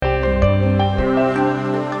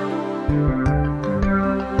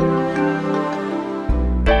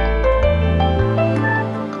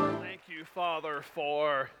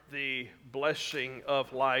blessing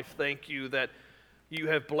of life. Thank you that you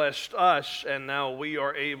have blessed us, and now we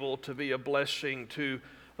are able to be a blessing to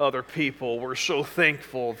other people. We're so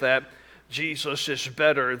thankful that Jesus is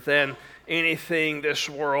better than anything this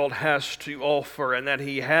world has to offer, and that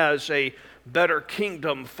He has a better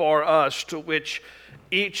kingdom for us to which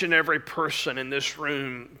each and every person in this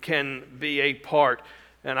room can be a part.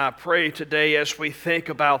 And I pray today as we think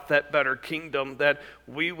about that better kingdom that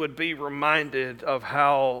we would be reminded of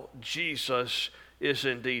how Jesus is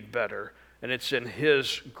indeed better. And it's in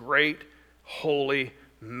His great, holy,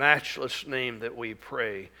 matchless name that we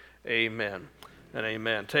pray. Amen and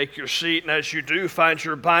amen. Take your seat, and as you do, find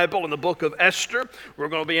your Bible in the book of Esther. We're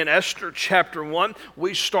going to be in Esther chapter 1.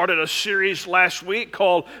 We started a series last week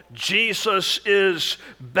called Jesus is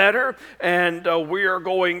Better, and we are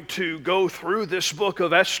going to go through this book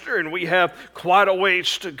of Esther, and we have quite a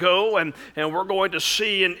ways to go, and we're going to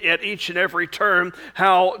see at each and every turn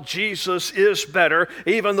how Jesus is better.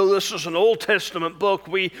 Even though this is an Old Testament book,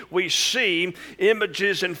 we see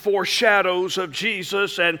images and foreshadows of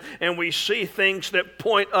Jesus, and we see things that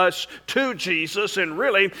point us to Jesus. And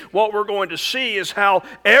really what we're going to see is how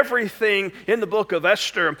everything in the book of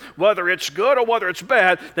Esther, whether it's good or whether it's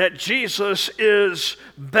bad, that Jesus is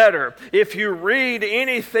better. If you read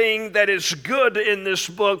anything that is good in this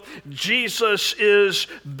book, Jesus is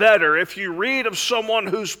better. If you read of someone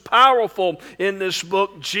who's powerful in this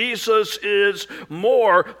book, Jesus is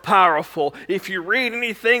more powerful. If you read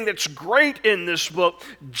anything that's great in this book,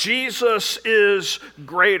 Jesus is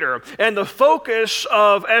greater. And the focus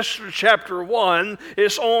of Esther chapter 1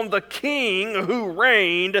 is on the king who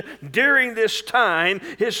reigned during this time.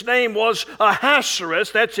 His name was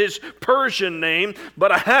Ahasuerus. That's his Persian name, but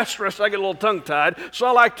Ahasuerus, I get a little tongue-tied, so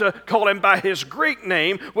I like to call him by his Greek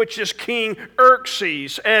name, which is King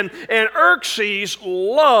Xerxes. And Xerxes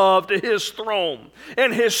loved his throne,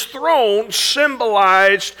 and his throne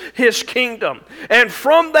symbolized his kingdom. And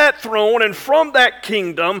from that throne and from that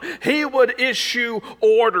kingdom, he would issue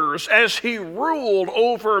orders as he ruled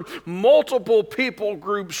over multiple people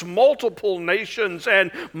groups, multiple nations,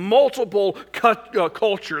 and multiple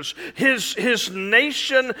cultures. His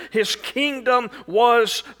nation, his kingdom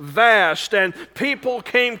was vast, and people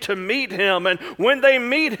came to meet him, and when they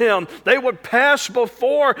meet him, they would pass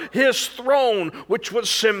before his throne, which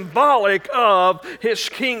was symbolic of his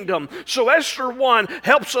kingdom. So Esther 1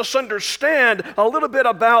 helps us understand a little bit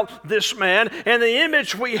about this man, and the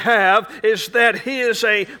image we have is that he is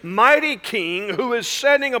a mighty king who is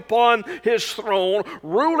sitting upon his throne,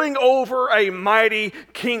 ruling over a mighty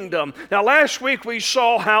kingdom. Now, last week we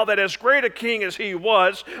saw how that as great a king as he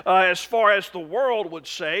was, as far as the world would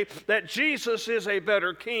say, that Jesus is a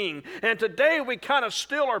better king. And today we kind of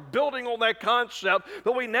still are building on that concept,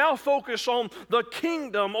 but we now focus on the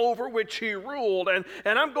kingdom over which he ruled. And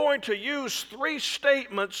I'm going to use three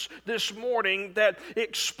statements this morning that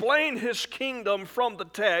explain his kingdom from the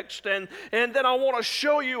text, and then I want to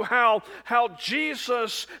show you how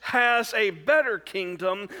Jesus has a better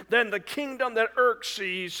kingdom than the kingdom that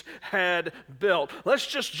Xerxes had built. Let's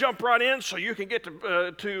just jump right in so you can get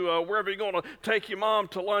to wherever you're going to take your mom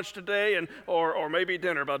to lunch today, or maybe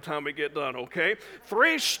dinner by the time we get done, okay?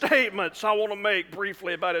 Three statements I want to make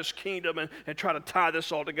briefly about his kingdom and try to tie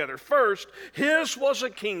this all together. First, his was a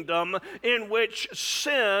kingdom in which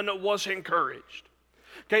sin was encouraged.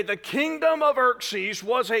 Okay, the kingdom of Xerxes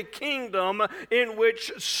was a kingdom in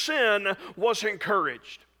which sin was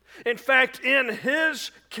encouraged. In fact, in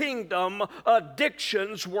his kingdom,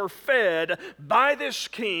 addictions were fed by this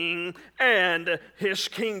king and his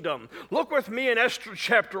kingdom. Look with me in Esther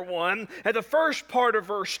chapter 1, and the first part of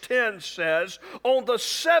verse 10 says, "On the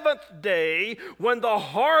seventh day, when the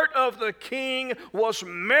heart of the king was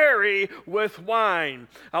merry with wine."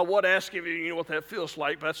 I would ask if you know what that feels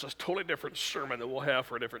like, but that's a totally different sermon that we'll have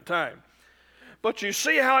for a different time. But you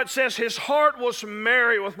see how it says his heart was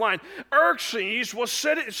merry with wine. Xerxes was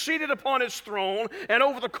seated upon his throne, and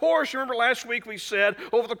over the course, remember last week we said,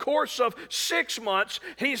 over the course of 6 months,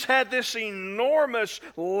 he's had this enormous,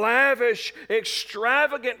 lavish,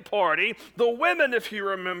 extravagant party. The women, if you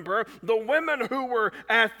remember, the women who were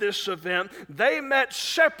at this event, they met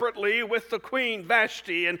separately with the queen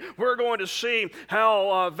Vashti, and we're going to see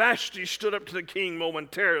how Vashti stood up to the king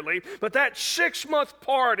momentarily. But that 6-month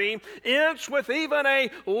party ends with even a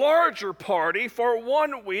larger party for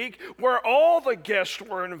 1 week where all the guests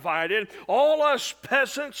were invited, all us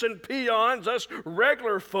peasants and peons, us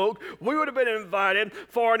regular folk, we would have been invited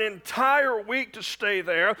for an entire week to stay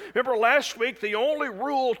there. Remember last week, the only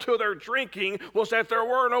rule to their drinking was that there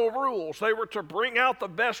were no rules. They were to bring out the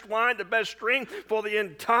best wine, the best drink for the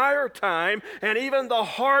entire time, and even the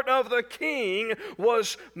heart of the king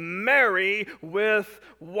was merry with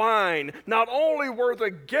wine. Not only were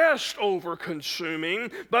the guests over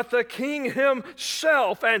consuming, but the king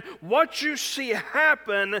himself. And what you see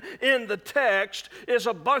happen in the text is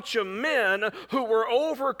a bunch of men who were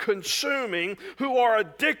over consuming, who are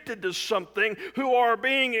addicted to something, who are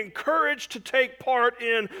being encouraged to take part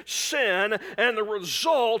in sin, and the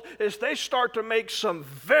result is they start to make some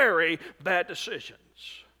very bad decisions.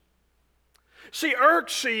 See,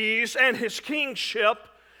 Xerxes and his kingship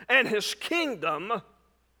and his kingdom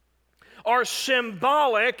are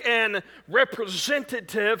symbolic and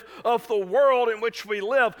representative of the world in which we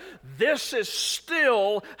live. This is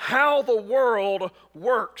still how the world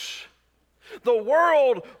works. The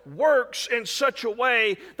world works in such a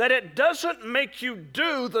way that it doesn't make you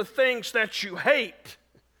do the things that you hate.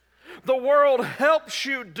 The world helps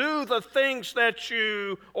you do the things that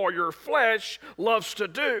you or your flesh loves to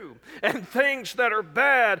do, and things that are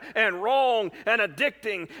bad and wrong and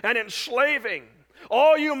addicting and enslaving.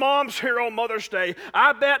 All you moms here on Mother's Day,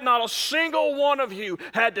 I bet not a single one of you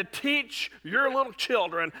had to teach your little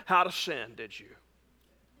children how to sin, did you?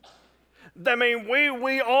 I mean,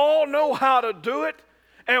 we all know how to do it,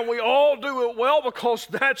 and we all do it well because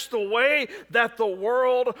that's the way that the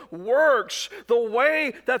world works. The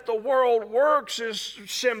way that the world works is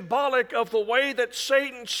symbolic of the way that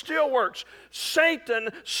Satan still works.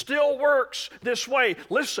 Satan still works this way.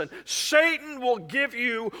 Listen, Satan will give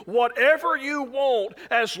you whatever you want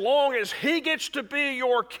as long as he gets to be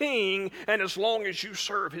your king and as long as you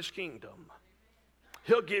serve his kingdom.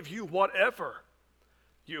 He'll give you whatever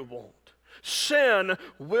you want. Sin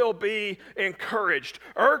will be encouraged.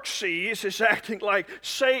 Xerxes is acting like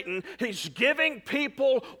Satan. He's giving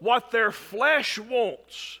people what their flesh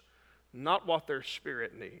wants, not what their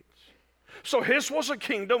spirit needs. So his was a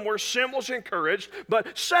kingdom where sin was encouraged,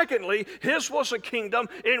 but secondly, his was a kingdom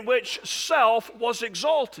in which self was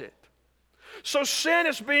exalted. So sin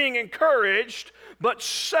is being encouraged, but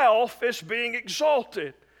self is being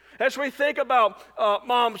exalted. As we think about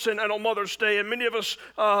moms and on Mother's Day, and many of us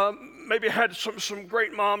maybe had some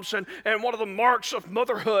great moms, and one of the marks of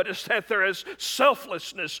motherhood is that there is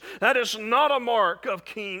selflessness. That is not a mark of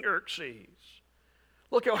King Xerxes.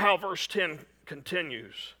 Look at how verse 10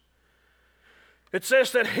 continues. It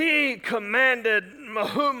says that he commanded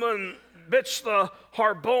Mehuman, Biztha,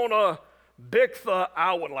 Harbona, Bigtha,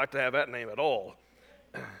 I wouldn't like to have that name at all,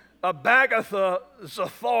 Abagatha,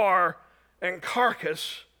 Zathar, and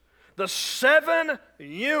Carcass, the 7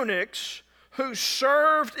 eunuchs who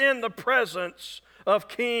served in the presence of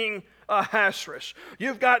King Ahasuerus.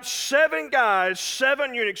 You've got 7 guys,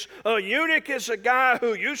 7 eunuchs. A eunuch is a guy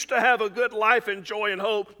who used to have a good life and joy and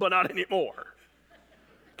hope, but not anymore.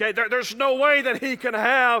 Okay, there's no way that he can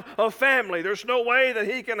have a family. There's no way that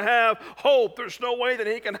he can have hope. There's no way that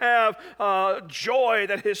he can have joy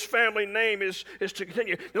that his family name is to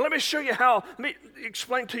continue. Now let me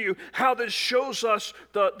explain to you how this shows us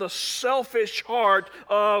the selfish heart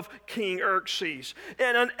of King Xerxes.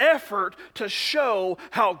 In an effort to show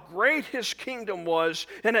how great his kingdom was,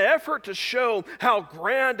 in an effort to show how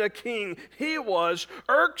grand a king he was,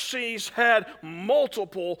 Xerxes had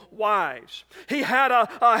multiple wives. He had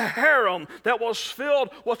a harem that was filled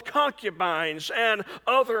with concubines and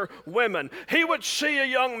other women. He would see a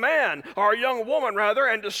young man, or a young woman rather,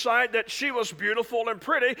 and decide that she was beautiful and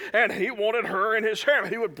pretty, and he wanted her in his harem.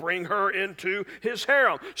 He would bring her into his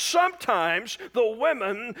harem. Sometimes the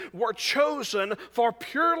women were chosen for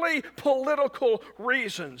purely political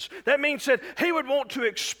reasons. That means that he would want to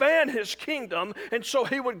expand his kingdom, and so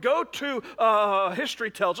he would go to, history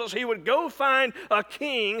tells us, he would go find a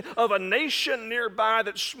king of a nation nearby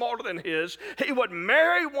that's smaller than his. He would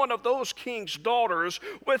marry one of those king's daughters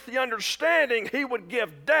with the understanding he would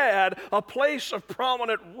give dad a place of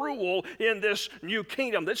prominent rule in this new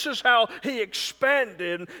kingdom. This is how he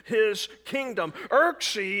expanded his kingdom.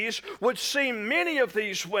 Xerxes would see many of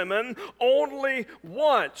these women only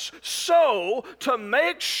once. So, to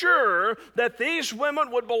make sure that these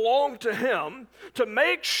women would belong to him, to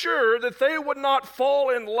make sure that they would not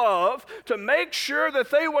fall in love, to make sure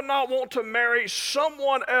that they would not want to marry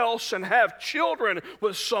someone else and have children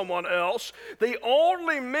with someone else, the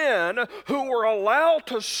only men who were allowed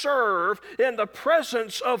to serve in the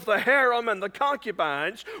presence of the harem and the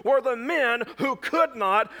concubines were the men who could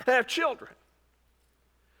not have children.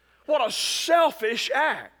 What a selfish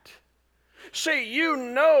act. See, you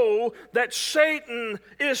know that Satan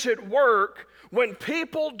is at work when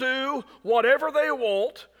people do whatever they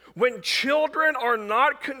want, when children are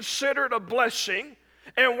not considered a blessing,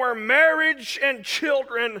 and where marriage and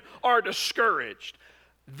children are discouraged.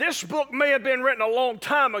 This book may have been written a long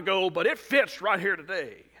time ago, but it fits right here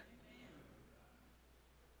today.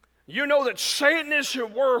 You know that Satan is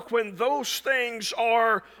at work when those things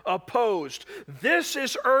are opposed. This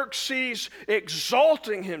is Xerxes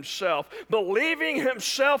exalting himself, believing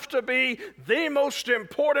himself to be the most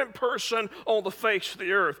important person on the face of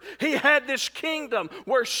the earth. He had this kingdom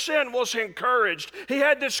where sin was encouraged. He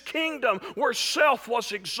had this kingdom where self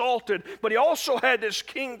was exalted. But he also had this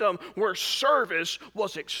kingdom where service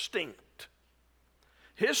was extinct.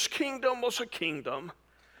 His kingdom was a kingdom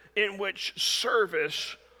in which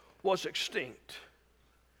service was extinct.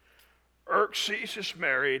 Xerxes is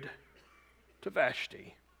married to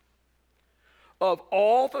Vashti. Of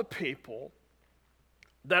all the people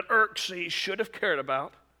that Xerxes should have cared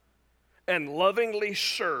about and lovingly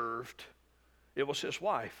served, it was his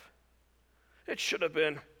wife. It should have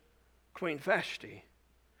been Queen Vashti.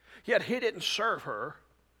 Yet he didn't serve her.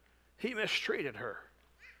 He mistreated her.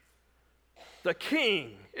 The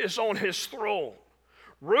king is on his throne,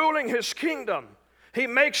 ruling his kingdom. He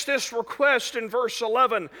makes this request in verse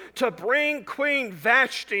 11 to bring Queen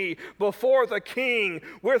Vashti before the king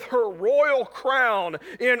with her royal crown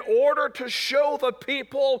in order to show the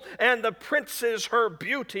people and the princes her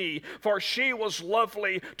beauty, for she was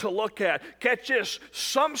lovely to look at. Catch this.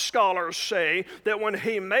 Some scholars say that when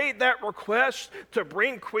he made that request to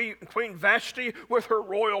bring Queen Vashti with her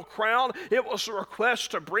royal crown, it was a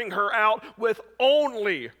request to bring her out with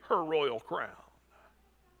only her royal crown.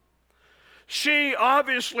 She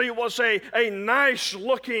obviously was a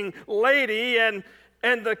nice-looking lady, and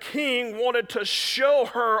the king wanted to show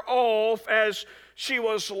her off as she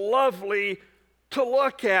was lovely to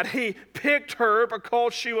look at. He picked her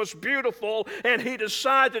because she was beautiful, and he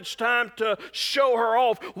decided it's time to show her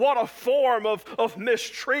off. What a form of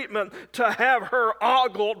mistreatment to have her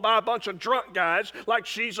ogled by a bunch of drunk guys like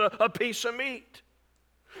she's a piece of meat.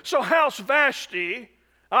 So how's Vashti?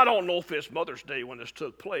 I don't know if it's Mother's Day when this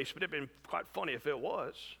took place, but it'd been quite funny if it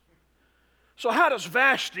was. So how does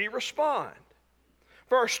Vashti respond?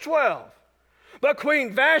 Verse 12. But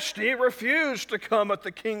Queen Vashti refused to come at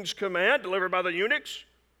the king's command delivered by the eunuchs.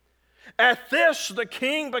 At this, the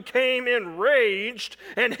king became enraged,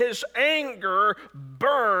 and his anger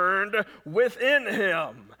burned within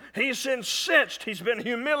him. He's incensed. He's been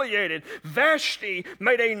humiliated. Vashti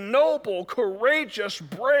made a noble, courageous,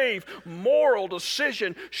 brave, moral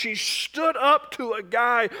decision. She stood up to a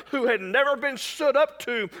guy who had never been stood up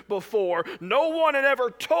to before. No one had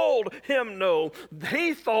ever told him no.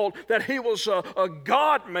 He thought that he was a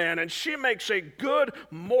God man, and she makes a good,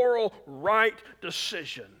 moral, right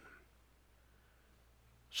decision.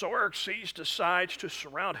 So Xerxes decides to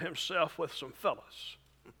surround himself with some fellas.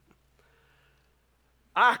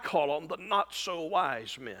 I call them the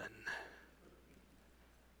not-so-wise men.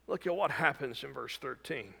 Look at what happens in verse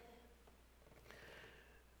 13.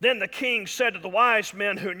 Then the king said to the wise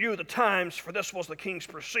men who knew the times, for this was the king's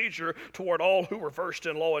procedure toward all who were versed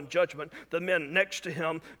in law and judgment, the men next to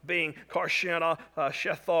him being Karshena,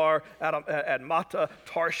 Shethar, Admata,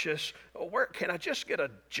 Tarshish. Where can I just get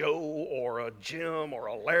a Joe or a Jim or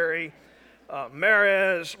a Larry?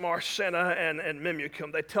 Meres, Marsena, and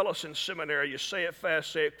Memucan. They tell us in seminary, you say it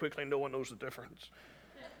fast, say it quickly, no one knows the difference.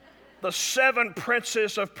 The 7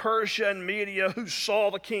 princes of Persia and Media who saw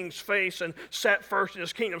the king's face and sat first in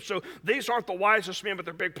his kingdom. So these aren't the wisest men, but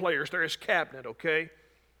they're big players. They're his cabinet, okay?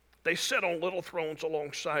 They sit on little thrones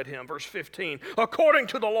alongside him. Verse 15, according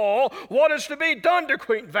to the law, what is to be done to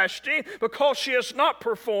Queen Vashti because she has not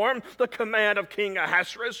performed the command of King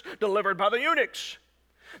Ahasuerus delivered by the eunuchs?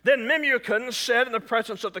 Then Memucan said in the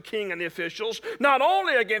presence of the king and the officials, not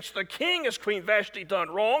only against the king has Queen Vashti done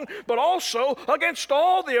wrong, but also against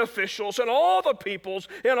all the officials and all the peoples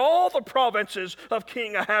in all the provinces of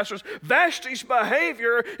King Ahasuerus. Vashti's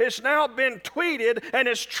behavior has now been tweeted and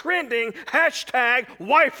is trending,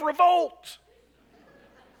 #wife revolt.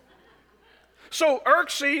 So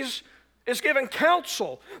Xerxes is giving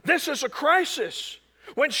counsel. This is a crisis.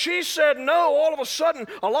 When she said no, all of a sudden,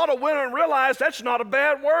 a lot of women realized that's not a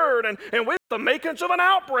bad word, and with the makings of an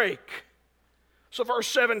outbreak. So verse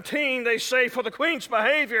 17, they say, for the queen's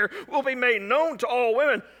behavior will be made known to all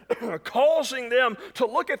women, causing them to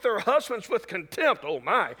look at their husbands with contempt, oh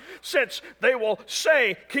my, since they will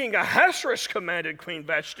say, King Ahasuerus commanded Queen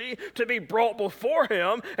Vashti to be brought before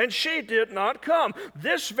him, and she did not come.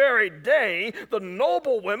 This very day, the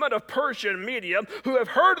noble women of Persia and Media who have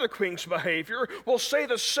heard of the queen's behavior will say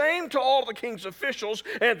the same to all the king's officials,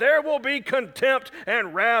 and there will be contempt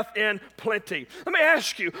and wrath in plenty. Let me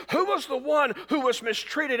ask you, who was the one who was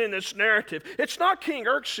mistreated in this narrative? It's not King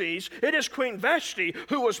Xerxes, it is Queen Vashti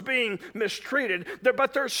who was being mistreated.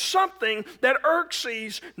 But there's something that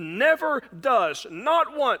Xerxes never does.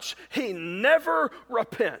 Not once. He never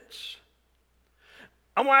repents.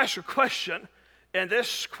 I'm going to ask you a question, and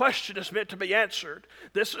this question is meant to be answered.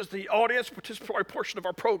 This is the audience participatory portion of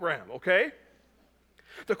our program, okay?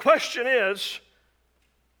 The question is,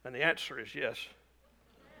 and the answer is yes.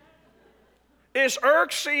 Is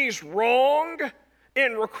Xerxes wrong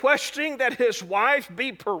in requesting that his wife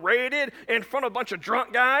be paraded in front of a bunch of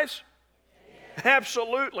drunk guys? Yes.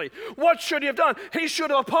 Absolutely. What should he have done? He should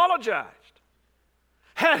have apologized.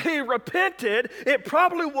 Had he repented, it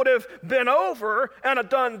probably would have been over and a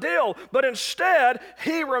done deal. But instead,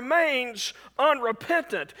 he remains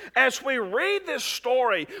unrepentant. As we read this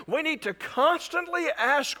story, we need to constantly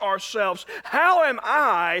ask ourselves, how am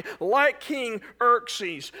I like King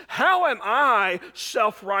Xerxes? How am I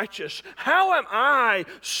self-righteous? How am I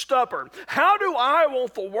stubborn? How do I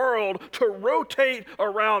want the world to rotate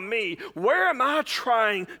around me? Where am I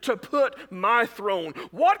trying to put my throne?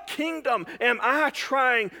 What kingdom am I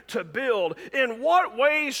trying to build? In what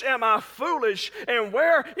ways am I foolish? And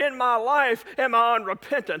where in my life am I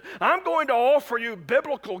unrepentant? I'm going to offer you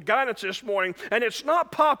biblical guidance this morning, and it's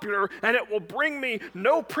not popular, and it will bring me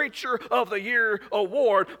no Preacher of the Year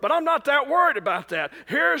award, but I'm not that worried about that.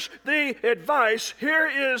 Here's the advice.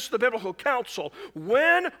 Here is the biblical counsel.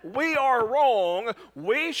 When we are wrong,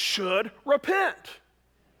 we should repent.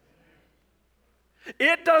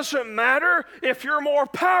 It doesn't matter if you're more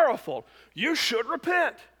powerful. You should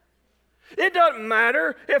repent. It doesn't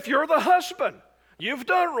matter if you're the husband. You've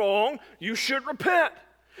done wrong. You should repent.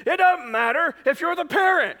 It doesn't matter if you're the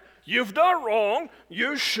parent. You've done wrong.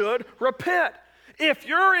 You should repent. If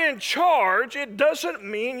you're in charge, it doesn't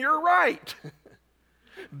mean you're right.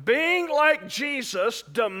 Being like Jesus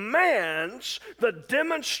demands the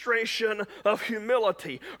demonstration of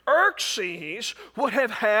humility. Xerxes would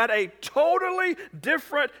have had a totally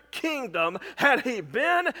different kingdom had he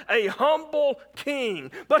been a humble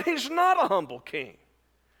king. But he's not a humble king.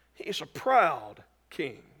 He's a proud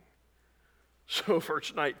king. So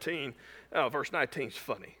verse 19 is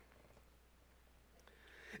funny.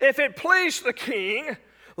 If it please the king,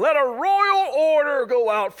 let a royal order go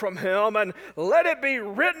out from him, and let it be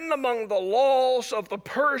written among the laws of the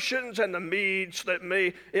Persians and the Medes that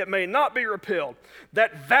it may not be repealed,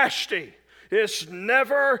 that Vashti is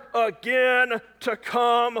never again to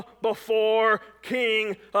come before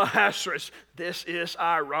King Ahasuerus. This is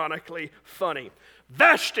ironically funny.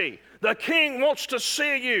 Vashti, the king wants to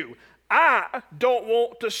see you. I don't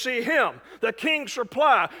want to see him. The king's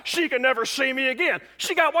reply, she can never see me again.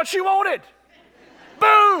 She got what she wanted.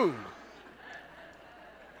 Boom!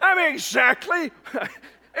 I mean, exactly.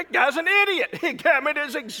 That guy's an idiot. It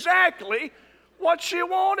is exactly what she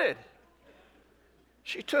wanted.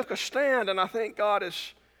 She took a stand, and I think God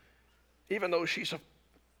is, even though she's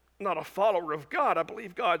not a follower of God, I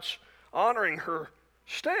believe God's honoring her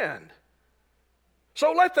stand.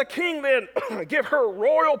 So let the king then give her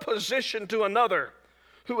royal position to another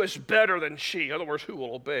who is better than she. In other words, who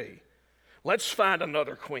will obey. Let's find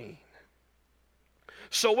another queen.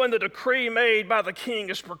 So when the decree made by the king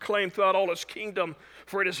is proclaimed throughout all his kingdom,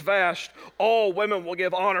 for it is vast, all women will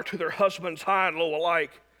give honor to their husbands, high and low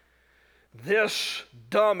alike. This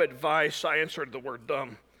dumb advice, I answered the word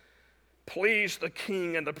dumb, pleased the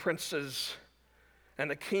king and the princes. And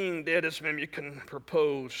the king did as Memucan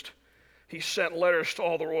proposed. He sent letters to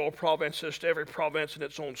all the royal provinces, to every province in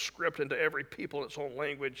its own script, and to every people in its own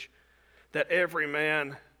language, that every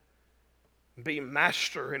man be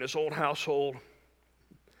master in his own household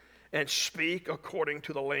and speak according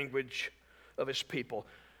to the language of his people.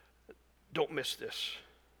 Don't miss this.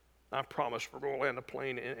 I promise we're going to land the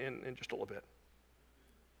plane in just a little bit.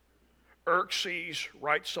 Xerxes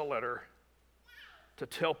writes a letter to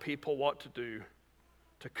tell people what to do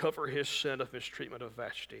to cover his sin of mistreatment of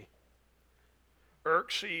Vashti.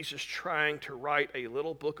 Xerxes is trying to write a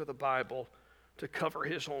little book of the Bible to cover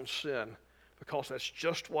his own sin, because that's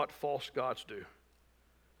just what false gods do.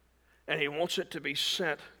 And he wants it to be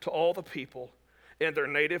sent to all the people in their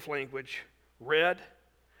native language, read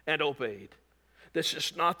and obeyed. This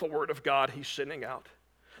is not the word of God he's sending out.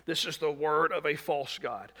 This is the word of a false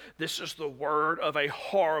god. This is the word of a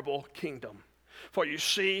horrible kingdom. For you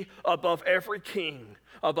see, above every king,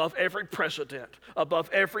 above every president, above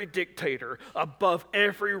every dictator, above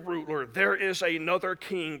every ruler, there is another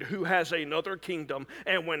king who has another kingdom.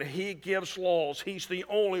 And when he gives laws, he's the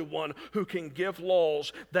only one who can give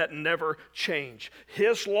laws that never change.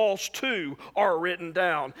 His laws, too, are written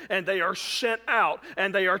down, and they are sent out,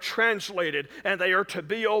 and they are translated, and they are to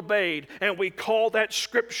be obeyed. And we call that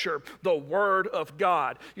Scripture the Word of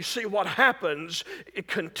God. You see, what happens, it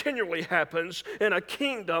continually happens in a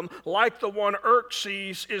kingdom like the one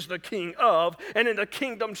Xerxes is the king of, and in the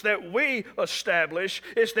kingdoms that we establish,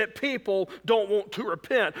 is that people don't want to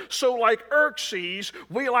repent. So like Xerxes,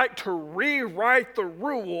 we like to rewrite the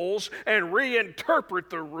rules and reinterpret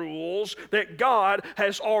the rules that God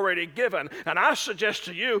has already given. And I suggest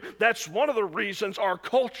to you that's one of the reasons our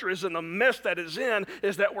culture is in the mess that is in,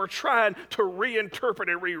 is that we're trying to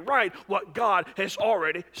reinterpret and rewrite what God has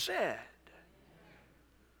already said.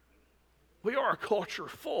 We are a culture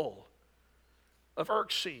full of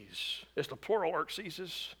Xerxes. It's the plural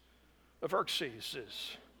Xerxes, of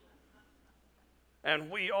Xerxes.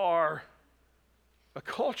 And we are a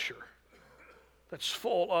culture that's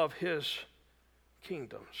full of his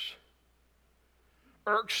kingdoms.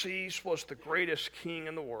 Xerxes was the greatest king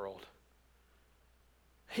in the world.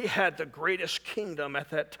 He had the greatest kingdom at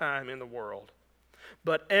that time in the world.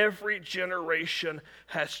 But every generation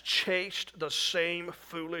has chased the same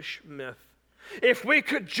foolish myth. If we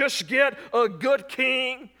could just get a good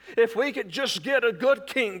king, if we could just get a good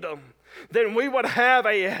kingdom, then we would have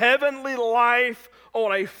a heavenly life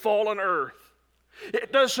on a fallen earth.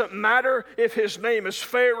 It doesn't matter if his name is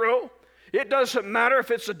Pharaoh. It doesn't matter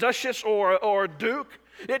if it's a duchess or a duke.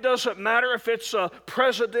 It doesn't matter if it's a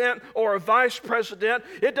president or a vice president.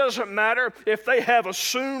 It doesn't matter if they have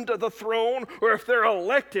assumed the throne or if they're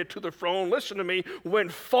elected to the throne. Listen to me. When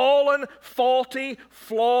fallen, faulty,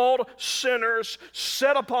 flawed sinners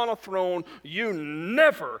sit upon a throne, you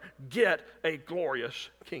never get a glorious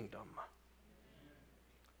kingdom.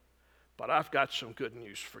 But I've got some good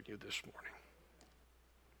news for you this morning.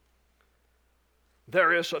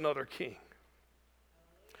 There is another king,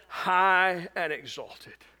 high and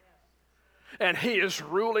exalted. And he is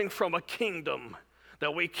ruling from a kingdom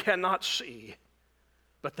that we cannot see,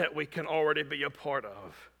 but that we can already be a part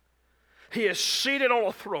of. He is seated on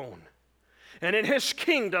a throne. And in his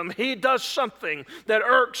kingdom, he does something that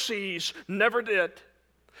Xerxes never did.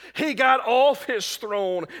 He got off his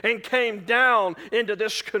throne and came down into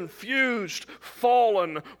this confused,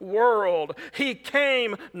 fallen world. He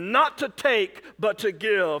came not to take, but to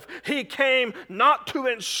give. He came not to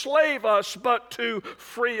enslave us, but to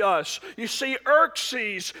free us. You see,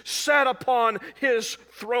 Xerxes sat upon his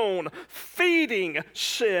throne, feeding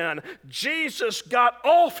sin. Jesus got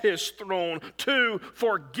off his throne to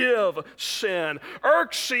forgive sin.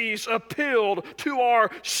 Xerxes appealed to our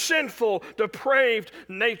sinful, depraved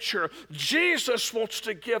nature. Jesus wants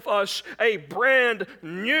to give us a brand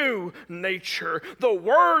new nature. The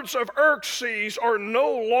words of Xerxes are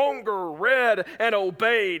no longer read and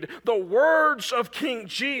obeyed. The words of King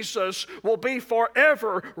Jesus will be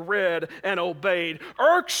forever read and obeyed.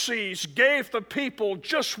 Xerxes gave the people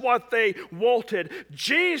just what they wanted.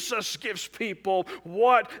 Jesus gives people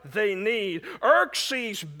what they need.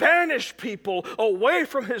 Xerxes banished people away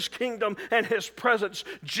from his kingdom and his presence.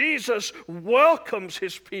 Jesus welcomes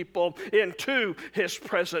his people into his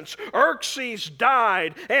presence. Xerxes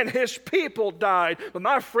died and his people died. But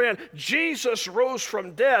my friend, Jesus rose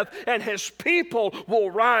from death and his people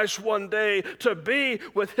will rise one day to be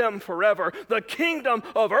with him forever. The kingdom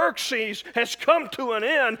of Xerxes has come to an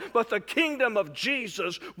end, but the kingdom of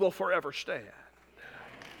Jesus will forever stand.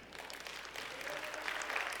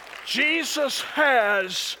 Jesus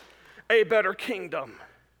has a better kingdom.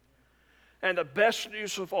 And the best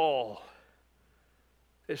news of all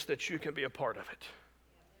is that you can be a part of it.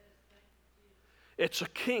 It's a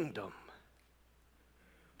kingdom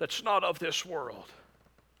that's not of this world,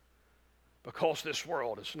 because this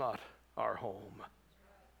world is not our home.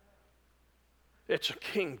 It's a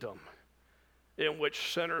kingdom in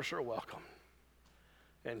which sinners are welcome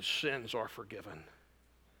and sins are forgiven.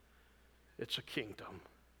 It's a kingdom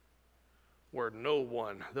where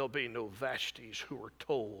there'll be no Vashtis who are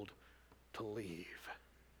told to leave.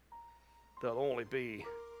 There'll only be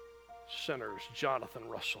sinners, Jonathan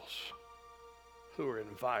Russells, who are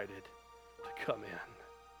invited to come in.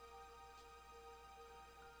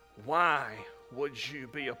 Why would you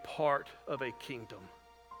be a part of a kingdom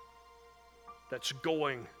that's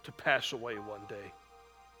going to pass away one day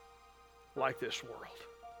like this world?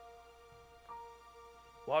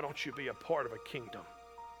 Why don't you be a part of a kingdom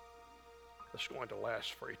that's going to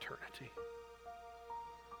last for eternity?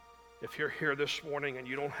 If you're here this morning and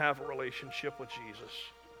you don't have a relationship with Jesus,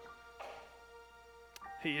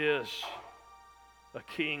 He is a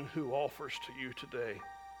King who offers to you today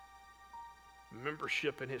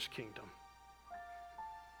membership in His kingdom.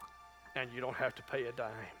 And you don't have to pay a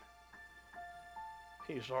dime.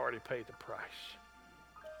 He's already paid the price.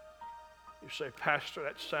 You say, Pastor,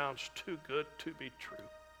 that sounds too good to be true.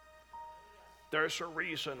 There's a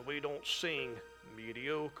reason we don't sing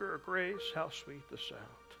mediocre grace, how sweet the sound.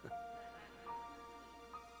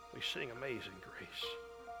 We sing Amazing Grace.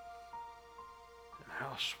 And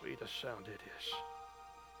how sweet a sound it is.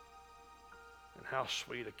 And how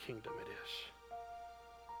sweet a kingdom it is.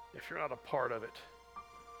 If you're not a part of it,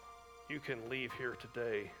 you can leave here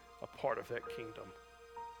today a part of that kingdom.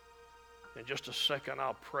 In just a second,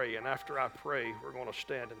 I'll pray, and after I pray, we're going to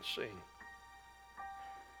stand and sing.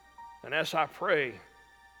 And as I pray,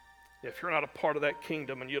 if you're not a part of that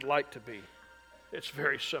kingdom and you'd like to be, it's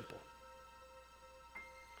very simple.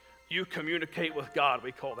 You communicate with God,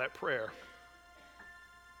 we call that prayer.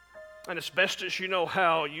 And as best as you know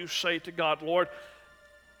how, you say to God, Lord,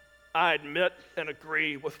 I admit and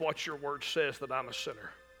agree with what your word says that I'm a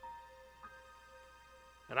sinner.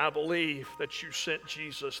 And I believe that you sent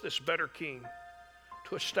Jesus, this better king,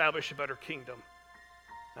 to establish a better kingdom.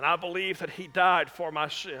 And I believe that he died for my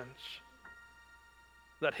sins,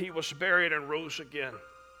 that he was buried and rose again.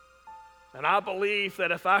 And I believe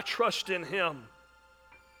that if I trust in him,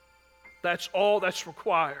 that's all that's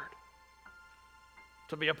required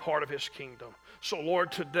to be a part of his kingdom. So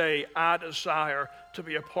Lord, today I desire to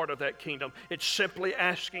be a part of that kingdom. It's simply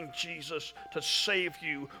asking Jesus to save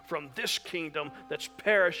you from this kingdom that's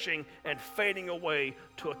perishing and fading away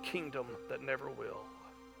to a kingdom that never will.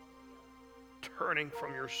 Turning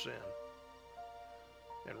from your sin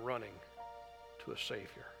and running to a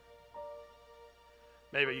Savior.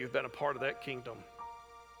 Maybe you've been a part of that kingdom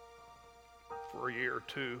for a year or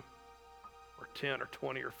two, or 10 or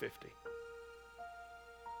 20 or 50.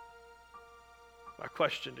 My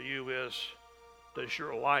question to you is, does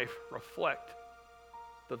your life reflect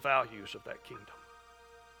the values of that kingdom?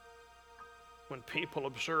 When people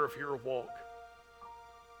observe your walk,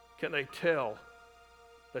 can they tell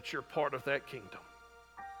that you're part of that kingdom?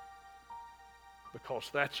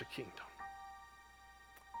 Because that's a kingdom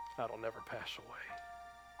that'll never pass away.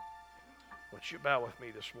 Won't you bow with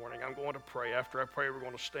me this morning? I'm going to pray. After I pray, we're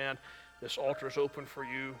going to stand. This altar is open for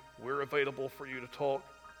you. We're available for you to talk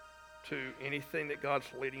to anything that God's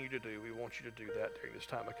leading you to do. We want you to do that during this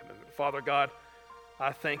time of commitment. Father God,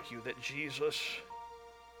 I thank you that Jesus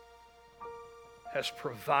has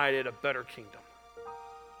provided a better kingdom.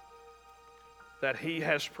 That he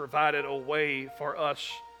has provided a way for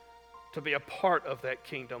us to be a part of that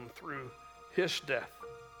kingdom through his death.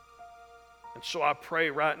 And so I pray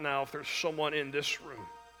right now, if there's someone in this room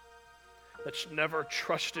that's never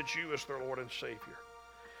trusted you as their Lord and Savior,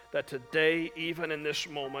 that today, even in this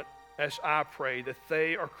moment, as I pray, that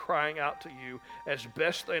they are crying out to you as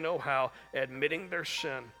best they know how, admitting their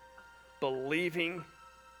sin, believing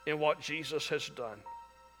in what Jesus has done,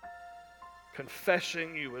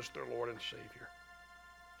 confessing you as their Lord and Savior.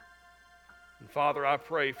 And Father, I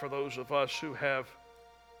pray for those of us who have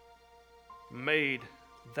made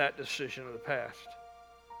that decision in the past,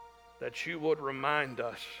 that you would remind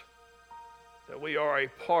us that we are a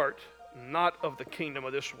part not of the kingdom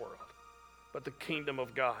of this world, but the kingdom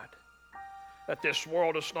of God. That this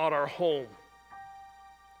world is not our home,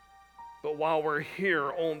 but while we're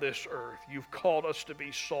here on this earth, you've called us to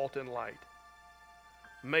be salt and light.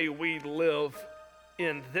 May we live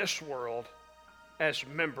in this world as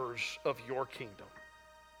members of your kingdom.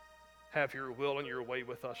 Have your will and your way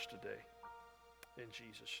with us today. In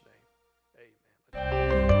Jesus' name.